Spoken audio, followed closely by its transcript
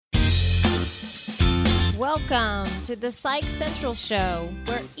Welcome to the Psych Central Show,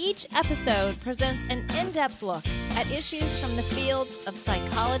 where each episode presents an in-depth look at issues from the fields of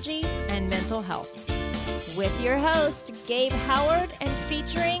psychology and mental health. With your host, Gabe Howard, and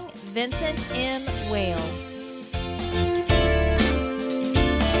featuring Vincent M. Wales.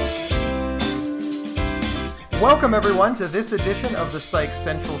 Welcome, everyone, to this edition of the Psych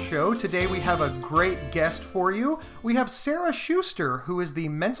Central Show. Today we have a great guest for you. We have Sarah Schuster, who is the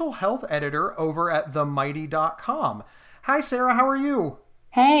mental health editor over at themighty.com. Hi, Sarah. How are you?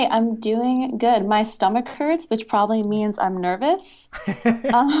 Hey, I'm doing good. My stomach hurts, which probably means I'm nervous.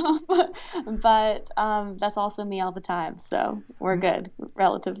 But that's also me all the time, so we're good,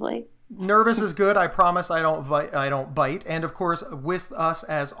 relatively. Nervous is good. I promise I don't bite. And of course, with us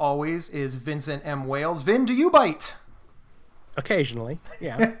as always is Vincent M. Wales. Vin, do you bite? Occasionally,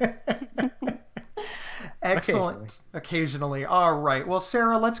 yeah. Excellent. Occasionally. All right. Well,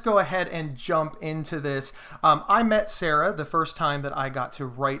 Sarah, let's go ahead and jump into this. I met Sarah the first time that I got to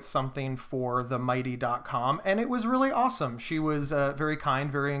write something for themighty.com, and it was really awesome. She was very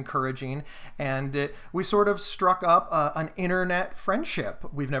kind, very encouraging, and we sort of struck up an internet friendship.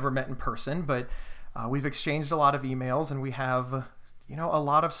 We've never met in person, but we've exchanged a lot of emails, and we have a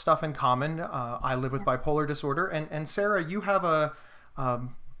lot of stuff in common. I live with bipolar disorder, and Sarah, you have a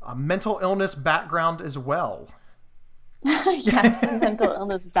mental illness background as well. Yes, mental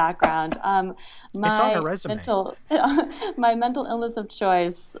illness background. It's on her resume. My mental illness of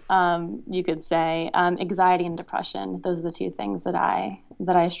choice, you could say, anxiety and depression. Those are the two things that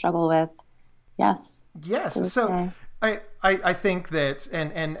I struggle with. Yes. Yes. So I think that,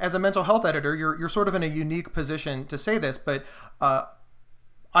 and as a mental health editor, you're sort of in a unique position to say this, but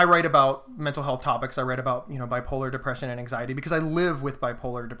I write about mental health topics. I write about, bipolar depression and anxiety because I live with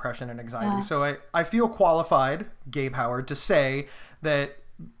bipolar depression and anxiety. Yeah. So I feel qualified, Gabe Howard, to say that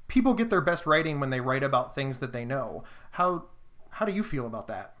people get their best writing when they write about things that they know. How do you feel about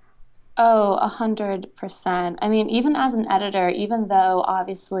that? Oh, 100%. I mean, even as an editor, even though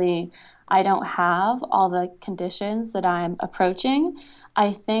obviously I don't have all the conditions that I'm approaching,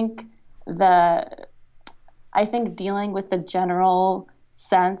 I think dealing with the general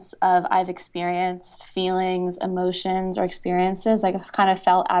sense of I've experienced feelings, emotions, or experiences like kind of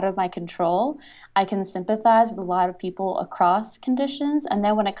fell out of my control. I can sympathize with a lot of people across conditions. And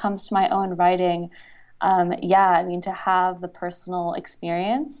then when it comes to my own writing, to have the personal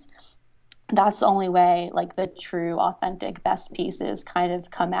experience, that's the only way like the true, authentic, best pieces kind of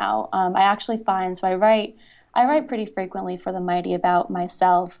come out. I actually find, so I write pretty frequently for The Mighty about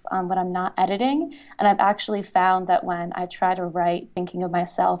myself when I'm not editing. And I've actually found that when I try to write thinking of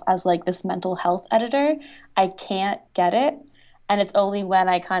myself as like this mental health editor, I can't get it. And it's only when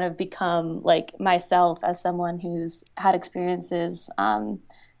I kind of become like myself as someone who's had experiences in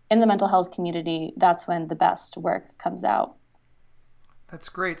the mental health community, that's when the best work comes out. That's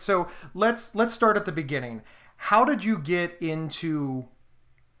great. So let's start at the beginning. How did you get into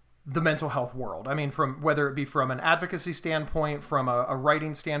the mental health world? I mean, from whether it be from an advocacy standpoint, from a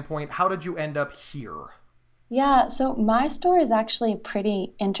writing standpoint, how did you end up here? Yeah, so my story is actually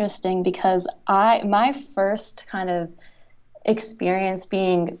pretty interesting because my first kind of experience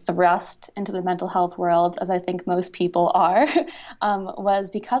being thrust into the mental health world, as I think most people are, was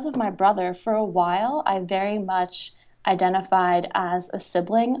because of my brother. For a while, I very much identified as a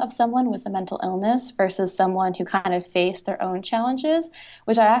sibling of someone with a mental illness versus someone who kind of faced their own challenges,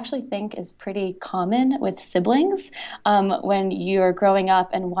 which I actually think is pretty common with siblings when you're growing up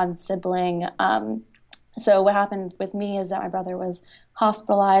and one sibling. So what happened with me is that my brother was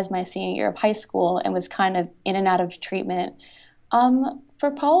hospitalized my senior year of high school and was kind of in and out of treatment for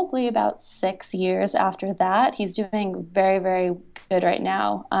probably about 6 years after that. He's doing very, very good right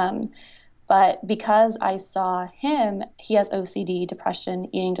now. But because I saw him, he has OCD, depression,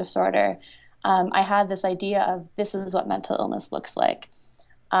 eating disorder, I had this idea of this is what mental illness looks like.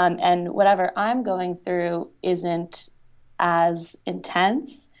 And whatever I'm going through isn't as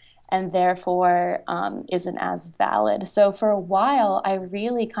intense and therefore isn't as valid. So for a while, I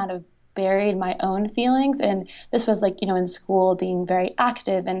really kind of buried my own feelings. And this was like, in school being very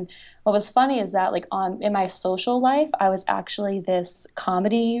active. And what was funny is that like in my social life, I was actually this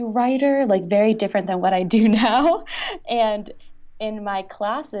comedy writer, like very different than what I do now. And in my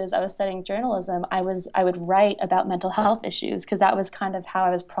classes, I was studying journalism. I would write about mental health issues because that was kind of how I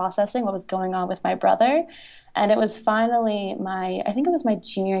was processing what was going on with my brother. And it was finally I think it was my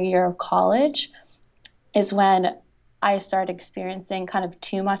junior year of college is when I started experiencing kind of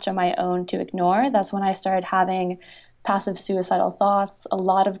too much on my own to ignore. That's when I started having passive suicidal thoughts, a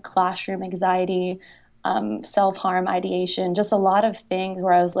lot of classroom anxiety, self-harm ideation, just a lot of things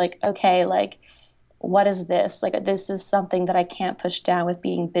where I was like, okay, like what is this? Like, this is something that I can't push down with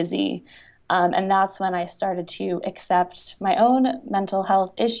being busy. And that's when I started to accept my own mental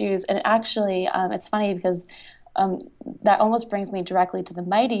health issues. And actually, it's funny because that almost brings me directly to the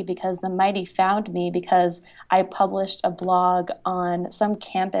Mighty, because the Mighty found me because I published a blog on some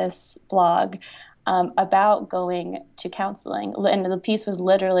campus blog about going to counseling. And the piece was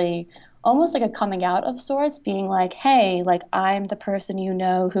literally almost like a coming out of sorts, being like, hey, like, I'm the person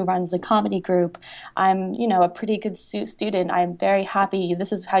who runs the comedy group. I'm, a pretty good student. I'm very happy.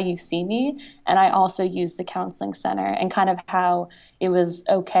 This is how you see me. And I also use the counseling center, and kind of how it was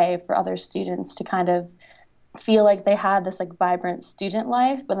okay for other students to kind of feel like they had this like vibrant student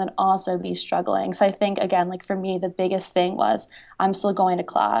life, but then also be struggling. So I think, again, like for me, the biggest thing was I'm still going to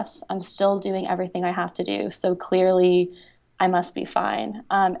class. I'm still doing everything I have to do. So clearly I must be fine.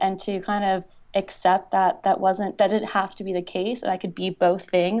 And to kind of accept that that didn't have to be the case, and I could be both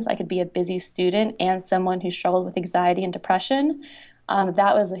things. I could be a busy student and someone who struggled with anxiety and depression.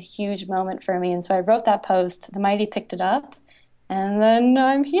 That was a huge moment for me. And so I wrote that post, the Mighty picked it up, and then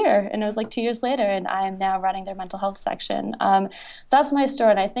I'm here. And it was like 2 years later, and I am now running their mental health section. So that's my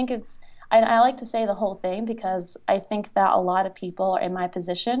story. And I think I like to say the whole thing, because I think that a lot of people are in my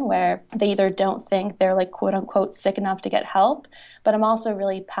position where they either don't think they're like quote unquote sick enough to get help, but I'm also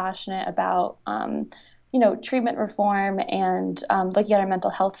really passionate about treatment reform and looking at our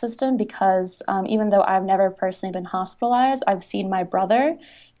mental health system, because even though I've never personally been hospitalized, I've seen my brother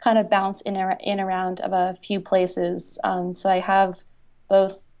kind of bounce in around of a few places. So I have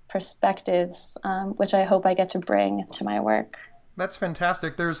both perspectives, which I hope I get to bring to my work. That's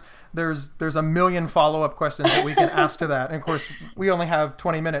fantastic. There's a million follow-up questions that we can ask to that. And of course, we only have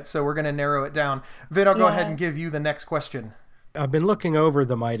 20 minutes, so we're going to narrow it down. Vin, I'll go ahead and give you the next question. I've been looking over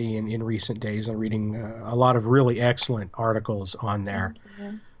the Mighty in recent days and reading a lot of really excellent articles on there.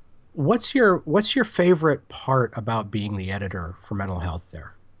 Mm-hmm. What's your favorite part about being the editor for mental health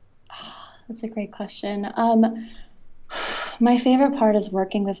there? That's a great question. My favorite part is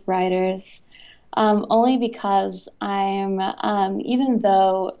working with writers. Only because I'm, even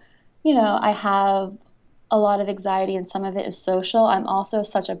though, I have a lot of anxiety and some of it is social, I'm also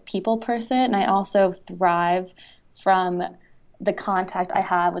such a people person, and I also thrive from the contact I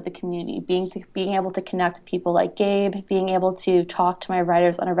have with the community, being able to connect with people like Gabe, being able to talk to my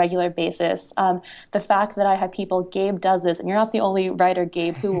writers on a regular basis. The fact that I have people, Gabe does this, and you're not the only writer,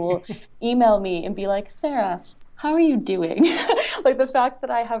 Gabe, who will email me and be like, Sarah, how are you doing? Like the fact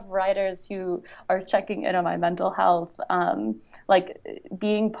that I have writers who are checking in on my mental health,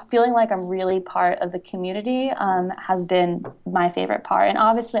 feeling like I'm really part of the community has been my favorite part. And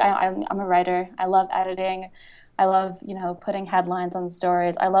obviously I'm a writer. I love editing. I love, putting headlines on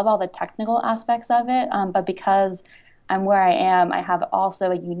stories. I love all the technical aspects of it. But because I'm where I am, I have also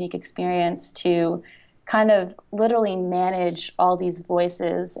a unique experience to kind of literally manage all these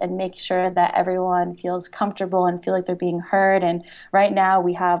voices and make sure that everyone feels comfortable and feel like they're being heard. And right now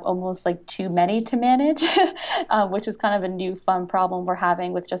we have almost like too many to manage, which is kind of a new fun problem we're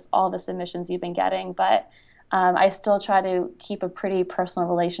having with just all the submissions you've been getting. But I still try to keep a pretty personal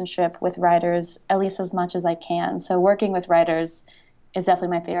relationship with writers, at least as much as I can. So working with writers is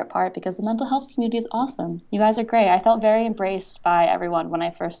definitely my favorite part, because the mental health community is awesome. You guys are great. I felt very embraced by everyone when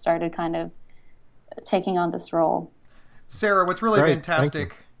I first started kind of taking on this role. Sarah, what's really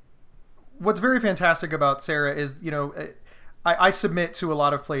fantastic, what's very fantastic about Sarah is, I submit to a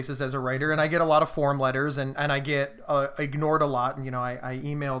lot of places as a writer, and I get a lot of form letters, and I get ignored a lot. And, I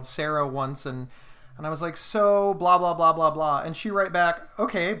emailed Sarah once, and I was like, so blah, blah, blah, blah, blah. And she write back,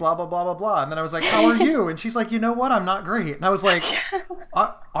 okay, blah, blah, blah, blah, blah. And then I was like, how are you? And she's like, you know what? I'm not great. And I was like,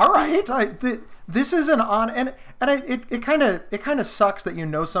 all right. This is it kind of sucks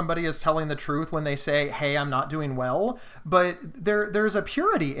that somebody is telling the truth when they say, hey, I'm not doing well, but there's a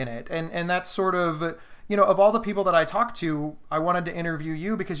purity in it, and that's sort of, of all the people that I talked to, I wanted to interview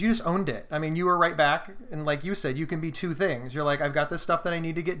you because you just owned it. I mean, you were right back, and like you said, you can be two things. You're like, I've got this stuff that I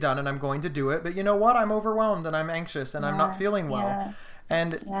need to get done, and I'm going to do it, but you know what? I'm overwhelmed and I'm anxious and I'm not feeling well.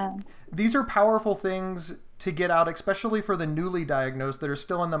 And these are powerful things to get out, especially for the newly diagnosed that are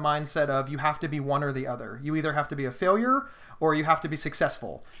still in the mindset of you have to be one or the other. You either have to be a failure or you have to be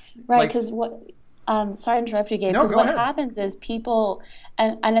successful. Right, because sorry to interrupt you, Gabe, because what happens is people,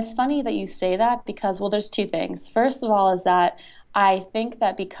 and it's funny that you say that, because, there's two things. First of all is that I think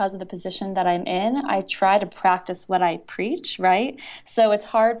that because of the position that I'm in, I try to practice what I preach, right? So it's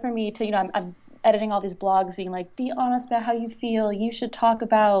hard for me to, I'm editing all these blogs being like, be honest about how you feel. You should talk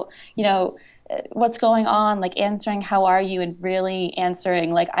about, what's going on, like answering how are you, and really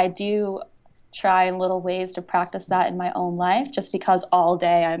answering. Like I do try little ways to practice that in my own life, just because all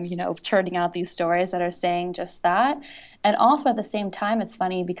day I'm, churning out these stories that are saying just that. And also at the same time, it's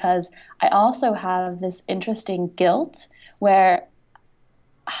funny because I also have this interesting guilt where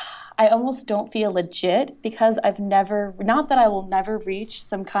I almost don't feel legit because I've never, not that I will never reach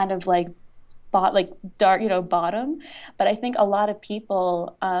some kind of like dark, bottom, but I think a lot of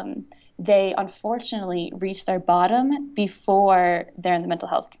people, they unfortunately reach their bottom before they're in the mental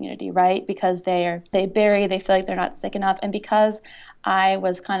health community, right? Because they feel like they're not sick enough. And because I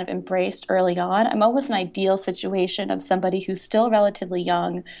was kind of embraced early on, I'm almost an ideal situation of somebody who's still relatively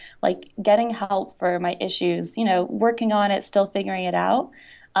young, like getting help for my issues, working on it, still figuring it out.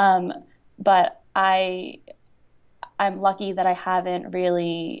 But I'm lucky that I haven't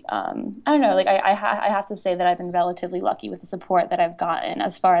really, I don't know, like I have to say that I've been relatively lucky with the support that I've gotten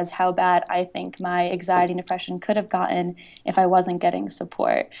as far as how bad I think my anxiety and depression could have gotten if I wasn't getting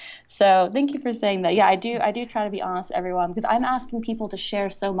support. So thank you for saying that. Yeah, I do try to be honest with everyone because I'm asking people to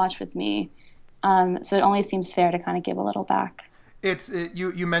share so much with me. So it only seems fair to kind of give a little back.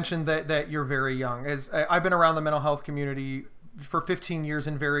 You mentioned that you're very young. I've been around the mental health community for 15 years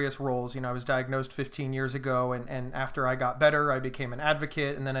in various roles. I was diagnosed 15 years ago, and after I got better, I became an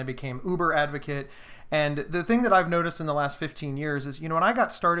advocate, and then I became Uber advocate. And the thing that I've noticed in the last 15 years is, when I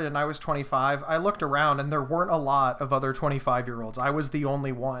got started and I was 25, I looked around and there weren't a lot of other 25-year-olds. I was the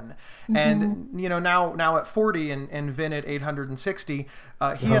only one. Mm-hmm. And, now at 40 and Vin at 860,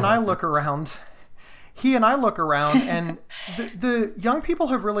 he and I look around and the young people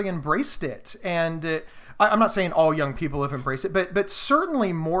have really embraced it. And I'm not saying all young people have embraced it, but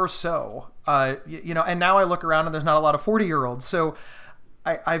certainly more so. And now I look around and there's not a lot of 40-year-olds. So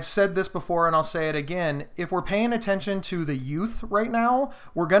I've said this before and I'll say it again. If we're paying attention to the youth right now,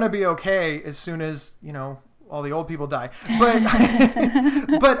 we're going to be okay as soon as, all the old people die. But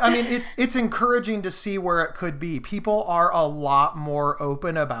but I mean, it's encouraging to see where it could be. People are a lot more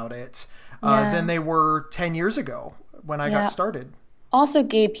open about it than they were 10 years ago when I got started. Also,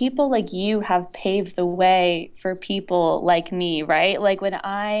 Gabe, people like you have paved the way for people like me, right? Like when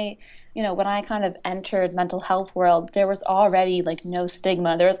I kind of entered mental health world, there was already like no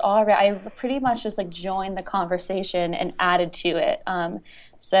stigma. I pretty much just like joined the conversation and added to it.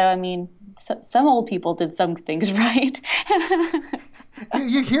 So, I mean, some old people did some things right.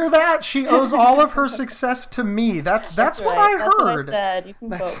 You hear that? She owes all of her success to me. That's what right. I heard. That's what I said. You can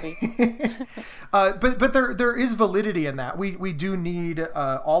quote me. But there is validity in that. We do need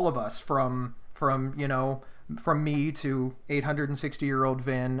all of us from me to 860-year-old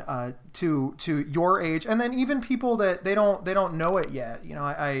Vin to your age, and then even people that they don't know it yet.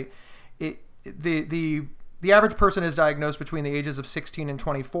 The average person is diagnosed between the ages of 16 and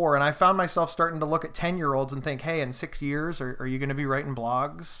 24, and I found myself starting to look at 10-year-olds and think, hey, in 6 years, are you going to be writing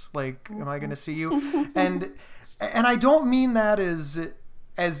blogs? Like, am I going to see you? And I don't mean that as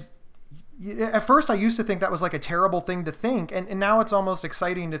at first I used to think that was like a terrible thing to think, and now it's almost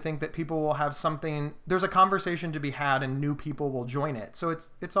exciting to think that people will have something, there's a conversation to be had and new people will join it. So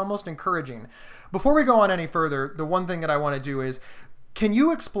it's almost encouraging. Before we go on any further, the one thing that I want to do is, can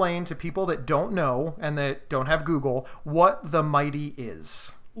you explain to people that don't know and that don't have Google what the Mighty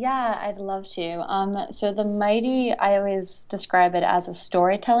is? Yeah, I'd love to. So the Mighty, I always describe it as a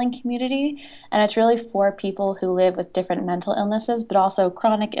storytelling community, and it's really for people who live with different mental illnesses, but also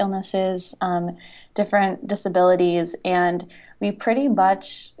chronic illnesses, different disabilities, and we pretty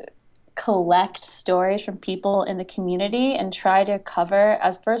much collect stories from people in the community and try to cover,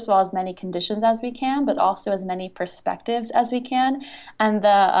 first of all, as many conditions as we can, but also as many perspectives as we can. And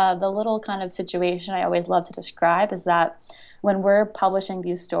the little kind of situation I always love to describe is that when we're publishing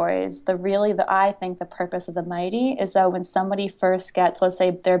these stories, I think the purpose of the Mighty is that when somebody first gets, let's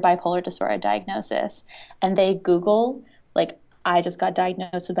say, their bipolar disorder diagnosis, and they Google, like, I just got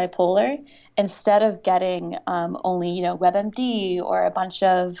diagnosed with bipolar, instead of getting only, WebMD or a bunch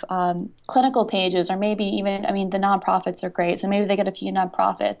of clinical pages, or maybe even, the nonprofits are great, so maybe they get a few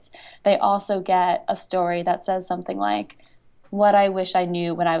nonprofits. They also get a story that says something like, what I wish I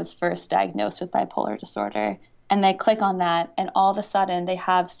knew when I was first diagnosed with bipolar disorder. And they click on that, and all of a sudden they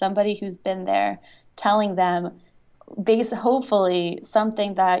have somebody who's been there telling them hopefully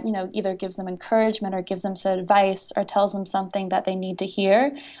something that either gives them encouragement or gives them some advice or tells them something that they need to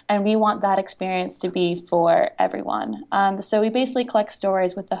hear. And we want that experience to be for everyone. So we basically collect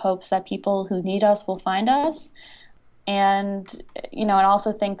stories with the hopes that people who need us will find us. And and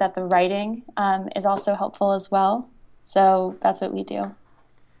also think that the writing is also helpful as well. So that's what we do.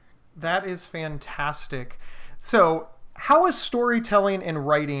 That is fantastic. So how is storytelling and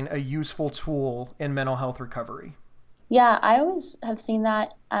writing a useful tool in mental health recovery? Yeah, I always have seen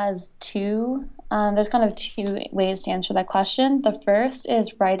that as two. There's kind of two ways to answer that question. The first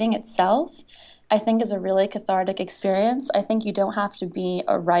is writing itself, I think, is a really cathartic experience. I think you don't have to be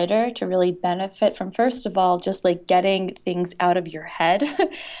a writer to really benefit from, first of all, just like getting things out of your head.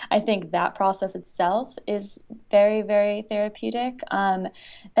 I think that process itself is very, very therapeutic. And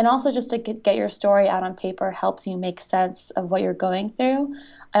also, just to get your story out on paper helps you make sense of what you're going through.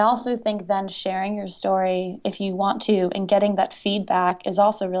 I also think then sharing your story, if you want to, and getting that feedback is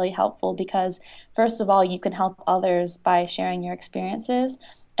also really helpful because, first of all, you can help others by sharing your experiences.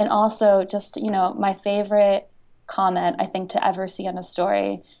 And also, just, my favorite comment I think to ever see on a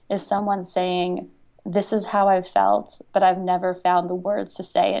story is someone saying, "This is how I've felt, but I've never found the words to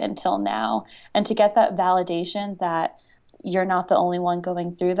say it until now." And to get that validation that you're not the only one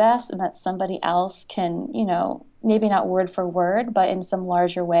going through this and that somebody else can, maybe not word for word, but in some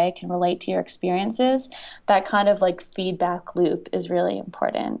larger way can relate to your experiences, that kind of like feedback loop is really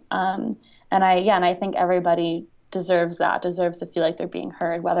important. And I think everybody deserves to feel like they're being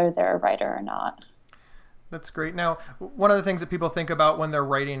heard, whether they're a writer or not. That's great. Now, one of the things that people think about when they're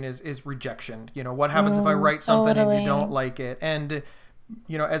writing is rejection. What happens if I write something and you don't like it? And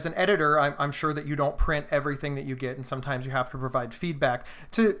as an editor, I'm sure that you don't print everything that you get, and sometimes you have to provide feedback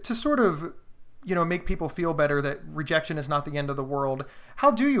to sort of, make people feel better that rejection is not the end of the world.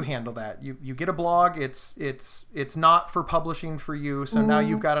 How do you handle that? You get a blog, it's not for publishing for you, so now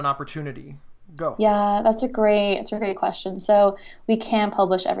you've got an opportunity. Go. Yeah, it's a great question. So we can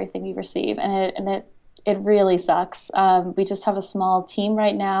publish everything we receive, and it really sucks. We just have a small team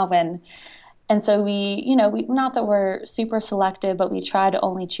right now, and so we not that we're super selective, but we try to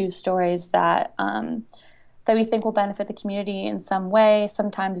only choose stories that we think will benefit the community in some way.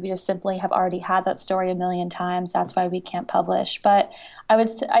 Sometimes we just simply have already had that story a million times. That's why we can't publish. But I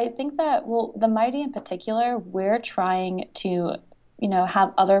think that, well, the Mighty in particular, we're trying to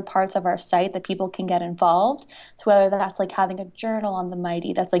have other parts of our site that people can get involved. So whether that's like having a journal on the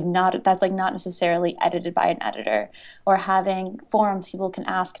Mighty that's not necessarily edited by an editor, or having forums people can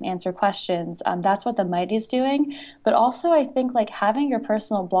ask and answer questions. That's what the Mighty is doing. But also, I think like having your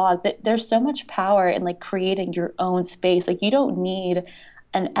personal blog, that there's so much power in like creating your own space. Like you don't need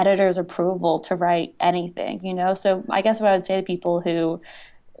an editor's approval to write anything. So I guess what I would say to people who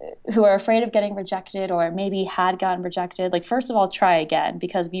are afraid of getting rejected or maybe had gotten rejected, like, first of all, try again,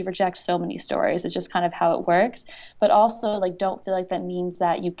 because we reject so many stories. It's just kind of how it works. But also, like, don't feel like that means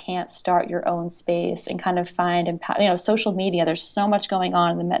that you can't start your own space and kind of find, social media. There's so much going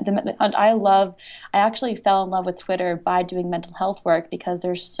on. I actually fell in love with Twitter by doing mental health work because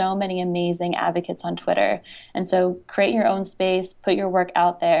there's so many amazing advocates on Twitter. And so create your own space, put your work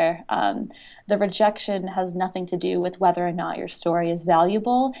out there. The rejection has nothing to do with whether or not your story is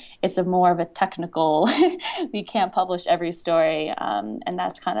valuable. It's more of a technical, we can't publish every story. And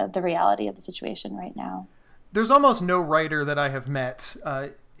that's kind of the reality of the situation right now. There's almost no writer that I have met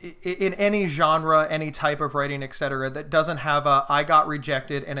in any genre, any type of writing, etc., that doesn't have I got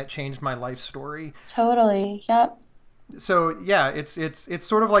rejected and it changed my life story. Totally. Yep. So yeah, it's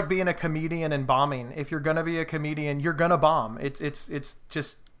sort of like being a comedian and bombing. If you're gonna be a comedian, you're gonna bomb.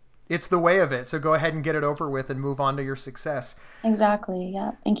 It's the way of it. So go ahead and get it over with and move on to your success. Exactly.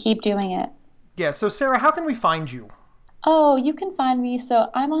 Yeah. And keep doing it. Yeah. So Sarah, how can we find you? Oh, you can find me. So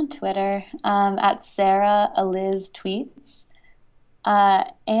I'm on Twitter at Sarah Eliz Tweets.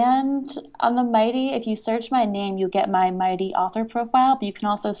 And on the Mighty, if you search my name, you'll get my Mighty author profile. But you can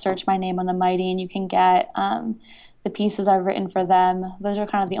also search my name on the Mighty and you can get the pieces I've written for them. Those are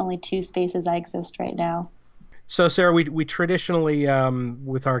kind of the only two spaces I exist right now. So, Sarah, we traditionally,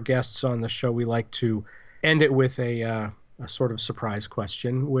 with our guests on the show, we like to end it with a sort of surprise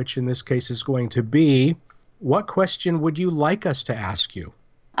question, which in this case is going to be, what question would you like us to ask you?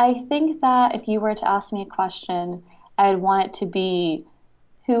 I think that if you were to ask me a question, I'd want it to be,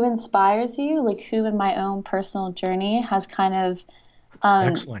 who inspires you? Like, who in my own personal journey has kind of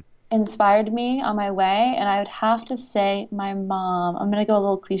Excellent. Inspired me on my way? And I would have to say my mom. I'm going to go a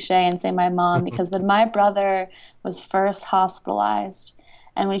little cliche and say my mom, because when my brother was first hospitalized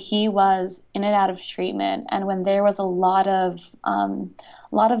and when he was in and out of treatment and when there was a lot of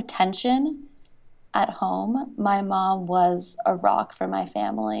tension at home, my mom was a rock for my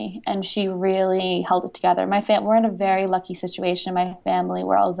family, and she really held it together. We're in a very lucky situation in my family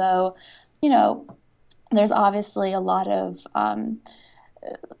where, although, there's obviously a lot of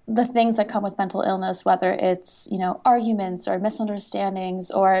the things that come with mental illness, whether it's, arguments or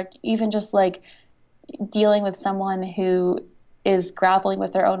misunderstandings or even just like dealing with someone who is grappling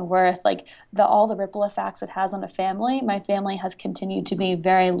with their own worth, like all the ripple effects it has on a family, my family has continued to be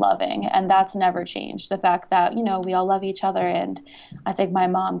very loving, and that's never changed. The fact that, we all love each other, and I think my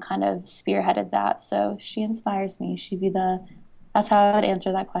mom kind of spearheaded that, so she inspires me. That's how I'd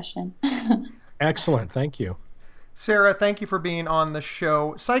answer that question. Excellent. Thank you. Sarah, thank you for being on the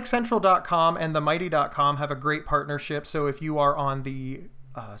show. PsychCentral.com and TheMighty.com have a great partnership. So if you are on the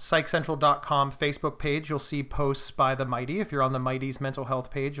PsychCentral.com Facebook page, you'll see posts by The Mighty. If you're on The Mighty's mental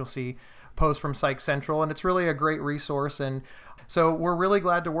health page, you'll see posts from Psych Central. And it's really a great resource. And so we're really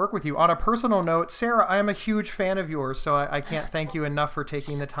glad to work with you. On a personal note, Sarah, I am a huge fan of yours. So I can't thank you enough for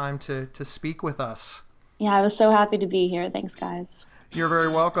taking the time to speak with us. Yeah, I was so happy to be here. Thanks, guys. You're very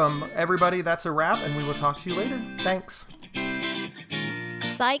welcome. Everybody, that's a wrap, and we will talk to you later. Thanks.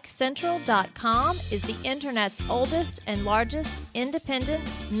 PsychCentral.com is the internet's oldest and largest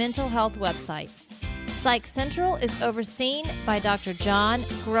independent mental health website. Psych Central is overseen by Dr. John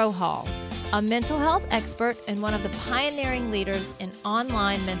Grohol, a mental health expert and one of the pioneering leaders in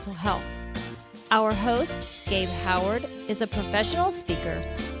online mental health. Our host, Gabe Howard, is a professional speaker,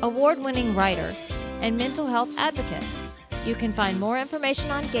 award-winning writer, and mental health advocate. You can find more information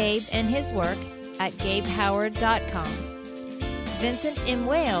on Gabe and his work at GabeHoward.com. Vincent M.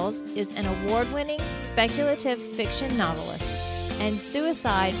 Wales is an award-winning speculative fiction novelist and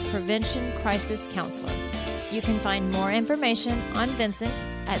suicide prevention crisis counselor. You can find more information on Vincent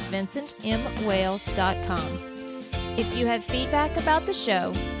at VincentMWales.com. If you have feedback about the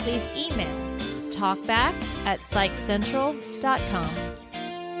show, please email talkback@PsychCentral.com.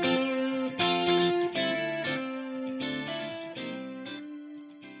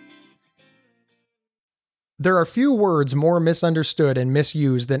 There are few words more misunderstood and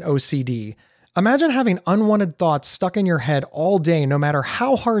misused than OCD. Imagine having unwanted thoughts stuck in your head all day, no matter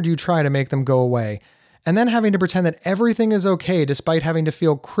how hard you try to make them go away, and then having to pretend that everything is okay despite having to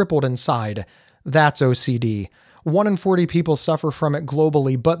feel crippled inside. That's OCD. 1 in 40 people suffer from it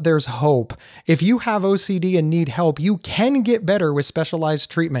globally, but there's hope. If you have OCD and need help, you can get better with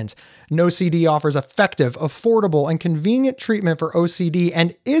specialized treatment. NoCD offers effective, affordable, and convenient treatment for OCD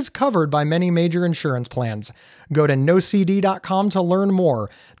and is covered by many major insurance plans. Go to nocd.com to learn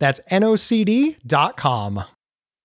more. That's nocd.com.